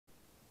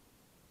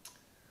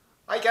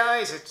Hi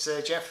guys, it's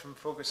Jeff from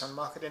Focus on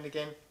Marketing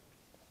again.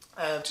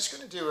 I'm just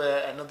going to do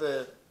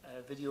another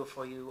video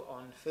for you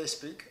on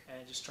Facebook,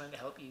 just trying to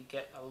help you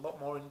get a lot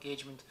more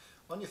engagement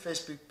on your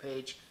Facebook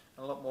page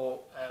and a lot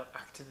more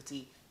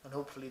activity, and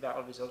hopefully that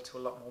will result to a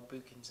lot more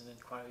bookings and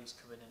inquiries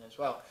coming in as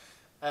well.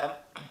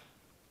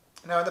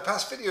 Now in the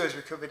past videos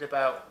we covered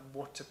about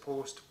what to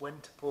post,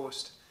 when to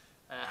post,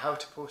 how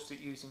to post it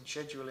using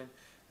scheduling,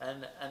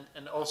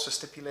 and also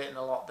stipulating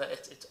a lot that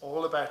it's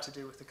all about to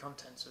do with the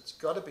content. So it's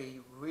got to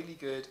be really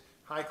good,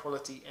 high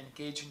quality,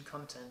 engaging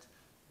content,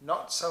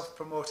 not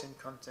self-promoting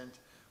content,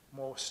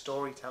 more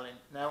storytelling.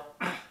 Now,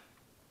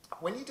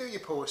 when you do your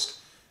post,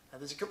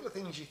 there's a couple of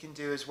things you can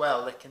do as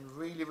well that can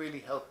really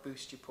help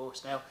boost your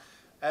post. Now,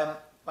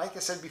 like I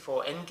said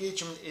before,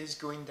 engagement is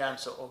going down,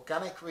 so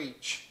organic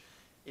reach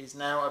is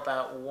now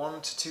about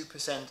 1 to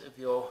 2% of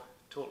your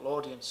total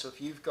audience. So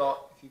if you've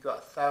got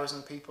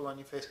 1,000 people on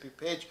your Facebook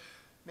page,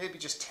 maybe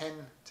just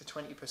 10 to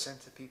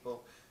 20% of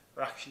people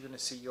are actually going to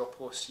see your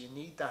post. So you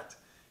need that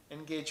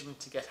engagement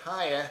to get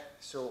higher,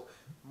 so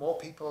more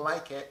people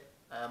like it,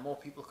 more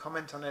people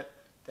comment on it,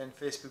 then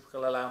Facebook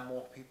will allow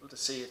more people to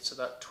see it. So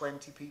that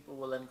 20 people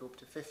will then go up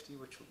to 50,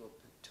 which will go up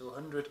to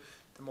 100,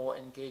 the more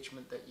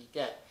engagement that you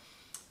get.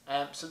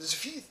 So there's a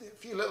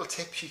few little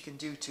tips you can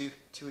do to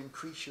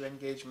increase your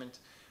engagement,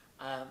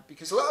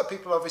 because a lot of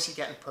people are obviously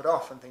getting put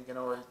off and thinking,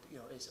 oh,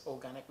 is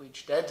organic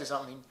reach dead? Does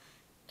that mean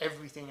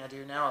everything I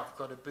do now I've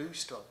got to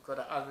boost, or I've got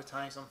to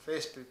advertise on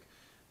Facebook?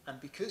 And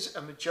because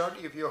a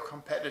majority of your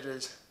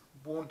competitors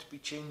won't be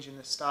changing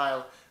the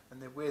style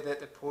and the way that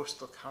they post,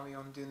 they'll carry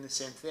on doing the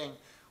same thing,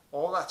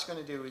 all that's going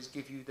to do is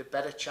give you the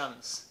better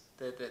chance,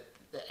 the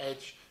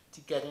edge to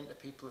get into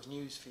people's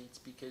news feeds,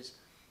 because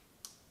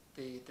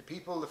the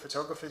people, the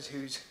photographers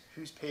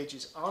whose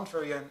pages aren't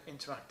very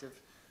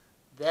interactive,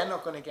 they're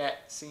not going to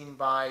get seen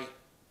by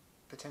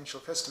potential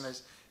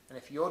customers. And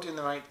if you're doing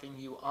the right thing,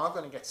 you are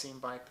going to get seen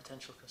by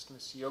potential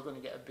customers, so you're going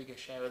to get a bigger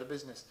share of the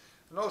business.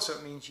 And also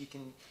it means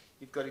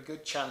you've got a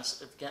good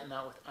chance of getting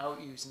out without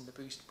using the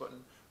boost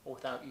button or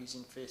without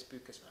using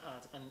Facebook as an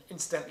ad. And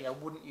incidentally, I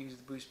wouldn't use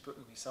the boost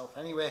button myself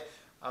anyway.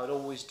 I would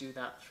always do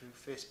that through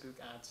Facebook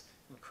ads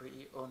and create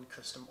your own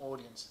custom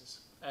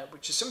audiences,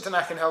 which is something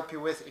I can help you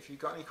with. If you've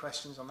got any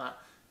questions on that,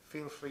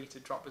 feel free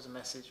to drop us a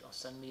message or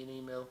send me an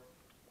email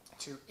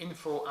to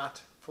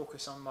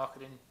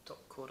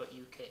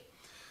info@focusonmarketing.co.uk.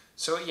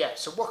 So yeah,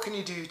 so what can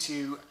you do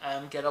to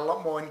get a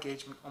lot more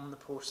engagement on the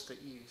posts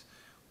that you use?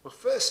 Well,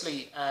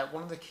 firstly,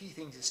 one of the key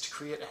things is to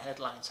create a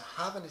headline. So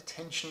have an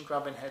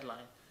attention-grabbing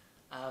headline,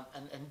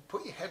 and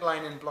put your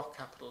headline in block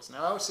capitals.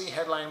 Now, I would say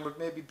headline would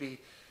maybe be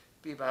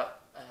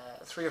about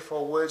 3 or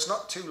 4 words,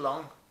 not too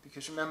long,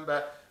 because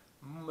remember,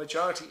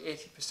 majority,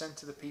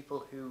 80% of the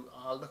people who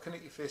are looking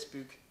at your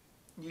Facebook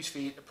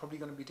newsfeed are probably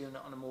going to be doing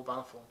it on a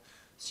mobile phone.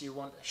 So you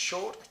want a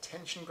short,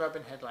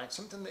 attention-grabbing headline,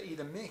 something that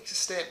either makes a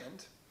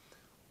statement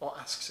or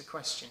asks a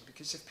question,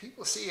 because if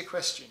people see a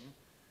question,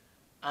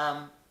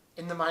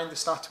 in the mind they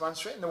start to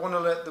answer it, and they want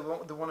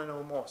to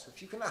know more. So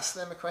if you can ask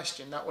them a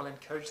question, that will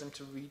encourage them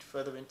to read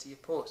further into your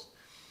post.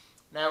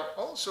 Now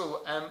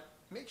also,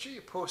 make sure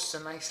your posts are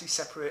nicely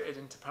separated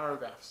into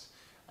paragraphs,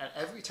 and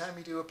every time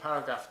you do a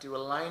paragraph, do a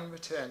line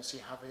return, so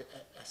you have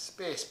a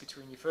space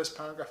between your first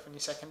paragraph and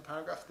your second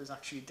paragraph. There's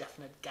actually a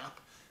definite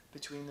gap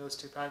between those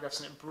 2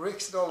 paragraphs, and it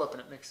breaks it all up and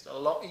it makes it a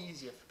lot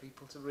easier for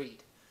people to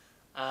read,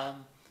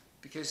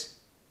 because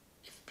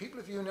if people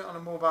are viewing it on a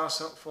mobile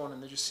phone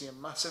and they just see a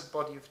massive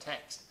body of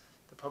text,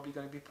 they're probably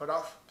going to be put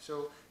off.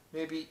 So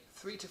maybe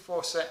 3 to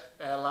 4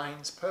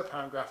 lines per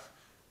paragraph,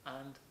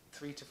 and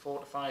 3 to 4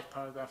 to 5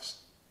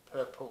 paragraphs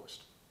per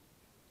post.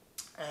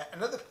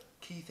 Another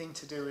key thing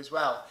to do as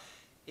well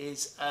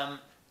is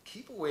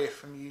keep away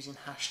from using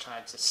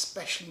hashtags,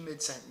 especially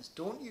mid-sentence.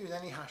 Don't use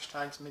any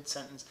hashtags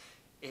mid-sentence.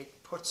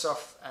 It puts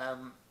off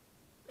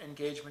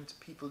engagement.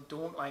 People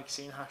don't like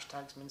seeing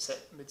hashtags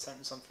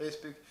mid-sentence on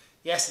Facebook.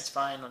 Yes, it's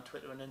fine on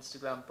Twitter and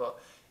Instagram, but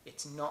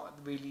it's not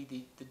really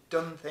the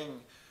done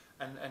thing.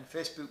 And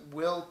Facebook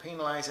will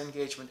penalise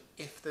engagement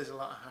if there's a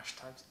lot of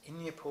hashtags in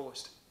your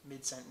post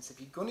mid-sentence. If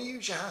you're going to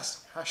use your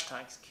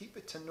hashtags, keep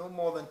it to no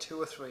more than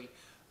 2 or 3,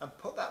 and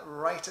put that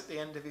right at the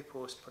end of your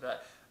post. Put a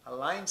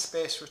line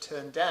space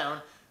return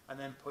down, and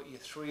then put your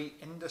 3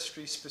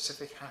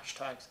 industry-specific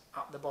hashtags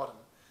at the bottom.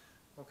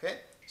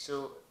 Okay,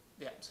 so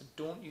yeah, so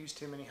don't use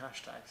too many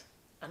hashtags.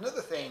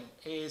 Another thing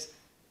is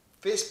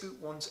Facebook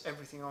wants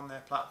everything on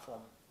their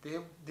platform.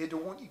 They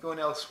don't want you going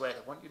elsewhere.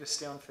 They want you to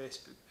stay on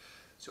Facebook.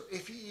 So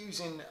if you're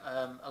using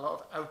a lot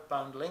of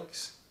outbound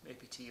links,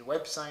 maybe to your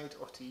website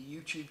or to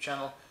your YouTube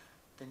channel,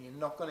 then you're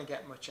not going to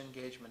get much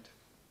engagement.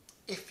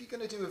 If you're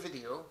going to do a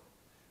video,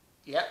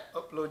 yeah,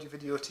 upload your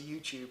video to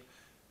YouTube.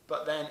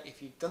 But then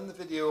if you've done the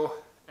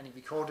video and you've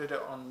recorded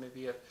it on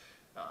maybe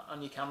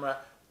on your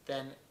camera,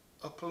 then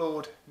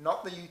upload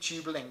not the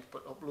YouTube link,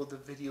 but upload the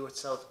video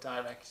itself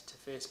direct to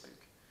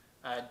Facebook.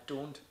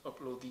 Don't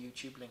upload the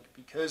YouTube link,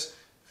 because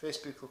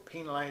Facebook will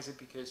penalise it,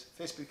 because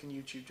Facebook and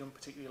YouTube don't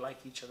particularly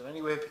like each other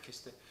anyway,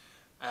 because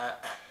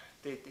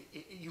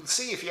you'll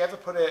see if you ever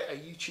put a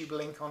YouTube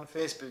link on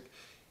Facebook,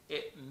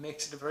 it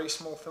makes it a very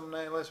small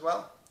thumbnail as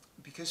well,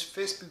 because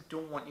Facebook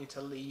don't want you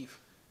to leave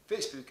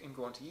Facebook and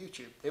go onto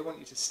YouTube. They want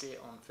you to stay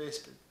on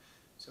Facebook.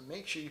 So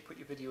make sure you put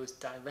your videos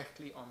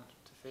directly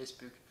onto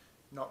Facebook,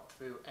 not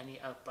through any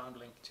outbound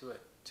link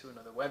to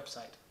another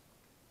website.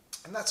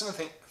 And that's another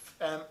thing.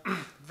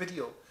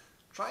 Video.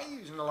 Try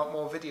using a lot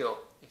more video.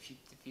 If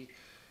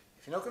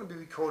you're not going to be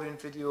recording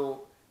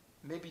video,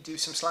 maybe do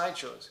some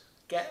slideshows.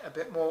 Get a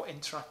bit more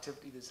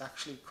interactivity. There's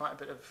actually quite a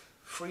bit of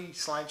free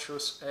slideshow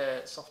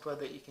software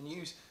that you can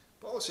use,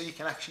 but also you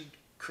can actually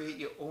create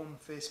your own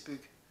Facebook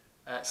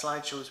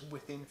slideshows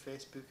within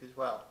Facebook as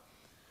well.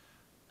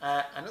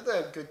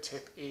 Another good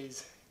tip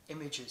is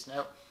images.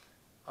 Now,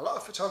 a lot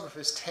of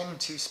photographers tend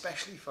to,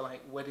 especially for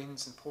like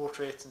weddings and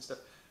portraits and stuff,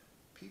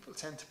 people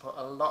tend to put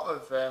a lot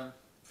of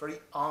very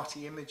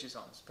arty images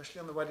on, especially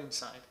on the wedding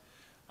side.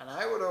 And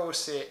I would always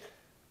say,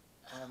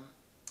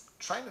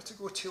 try not to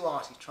go too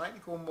arty. Try to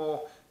go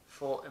more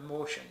for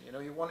emotion. You know,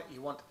 you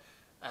want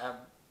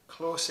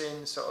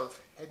close-in sort of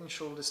head and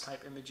shoulders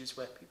type images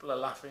where people are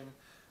laughing,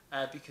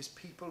 because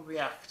people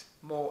react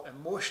more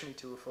emotionally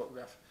to a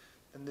photograph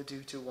than they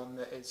do to one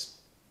that is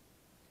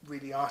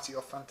really arty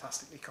or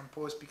fantastically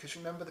composed. Because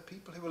remember, the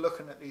people who are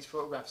looking at these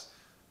photographs,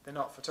 they're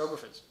not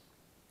photographers.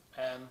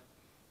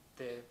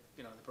 The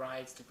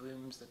brides, the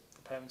grooms, the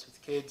parents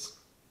with kids.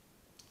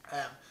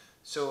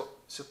 So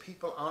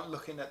people aren't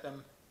looking at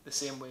them the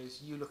same way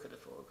as you look at a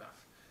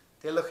photograph.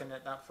 They're looking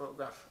at that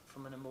photograph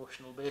from an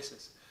emotional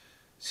basis.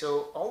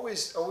 So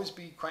always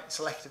be quite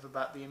selective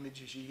about the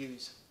images you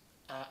use.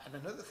 And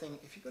another thing,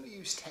 if you're going to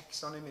use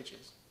text on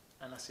images,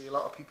 and I see a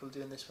lot of people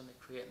doing this when they're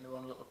creating their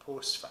own little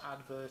posts for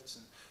adverts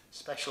and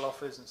special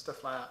offers and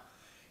stuff like that,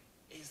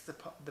 is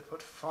they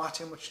put far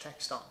too much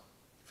text on.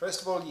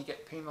 First of all, you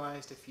get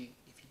penalised if you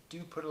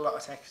do put a lot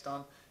of text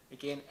on.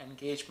 Again,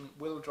 engagement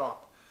will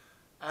drop.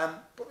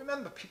 But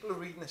remember, people are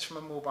reading this from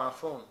a mobile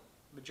phone.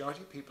 The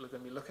majority of people are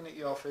going to be looking at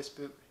your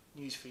Facebook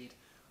newsfeed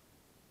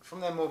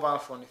from their mobile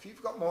phone. If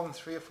you've got more than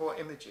 3 or 4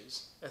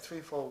 images, 3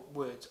 or 4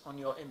 words on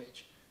your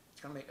image,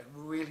 it's going to make it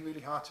really,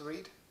 really hard to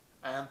read.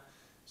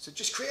 So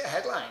just create a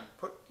headline.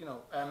 Put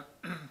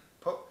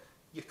put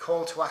your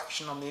call to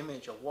action on the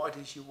image, or what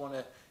it is you want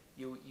like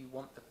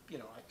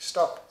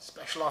stop,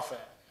 special offer,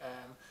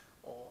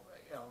 or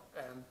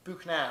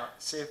book now,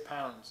 save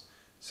pounds,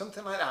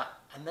 something like that,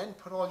 and then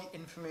put all your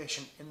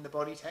information in the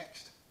body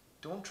text.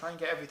 Don't try and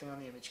get everything on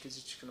the image, because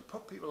it's just going to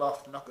put people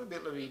off. They're not going to be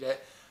able to read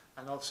it,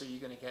 and also you're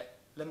going to get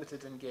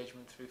limited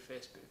engagement through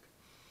Facebook.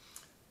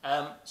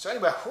 So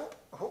anyway,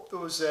 I hope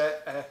those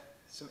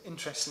some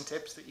interesting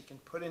tips that you can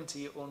put into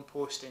your own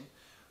posting.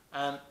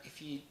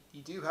 If you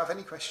do have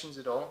any questions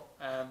at all,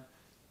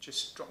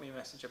 just drop me a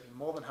message. I'll be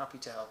more than happy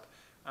to help.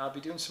 I'll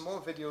be doing some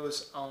more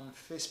videos on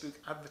Facebook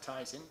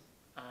advertising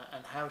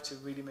and how to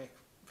really make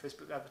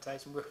Facebook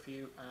advertising work for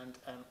you, and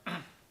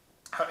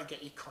how to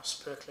get your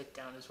cost per click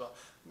down as well.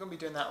 I'm going to be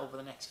doing that over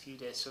the next few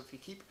days. So if you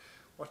keep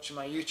watching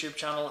my YouTube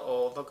channel,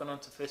 or logging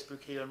onto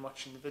Facebook here and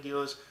watching the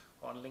videos,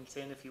 or on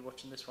LinkedIn, if you're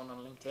watching this one on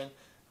LinkedIn, I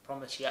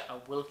promise you I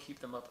will keep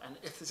them up. And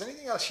if there's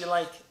anything else you'd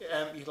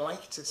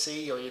like to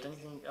see, or you'd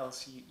anything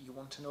else you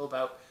want to know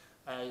about,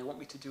 you want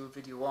me to do a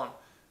video on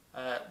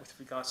with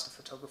regards to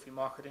photography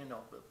marketing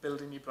or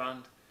building your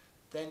brand,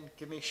 then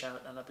give me a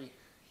shout, and I'll be,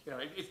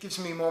 it gives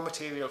me more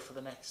material for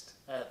the next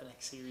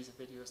series of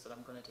videos that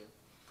I'm going to do.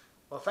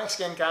 Well, thanks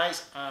again,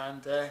 guys,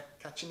 and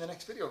catch you in the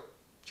next video.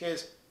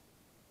 Cheers.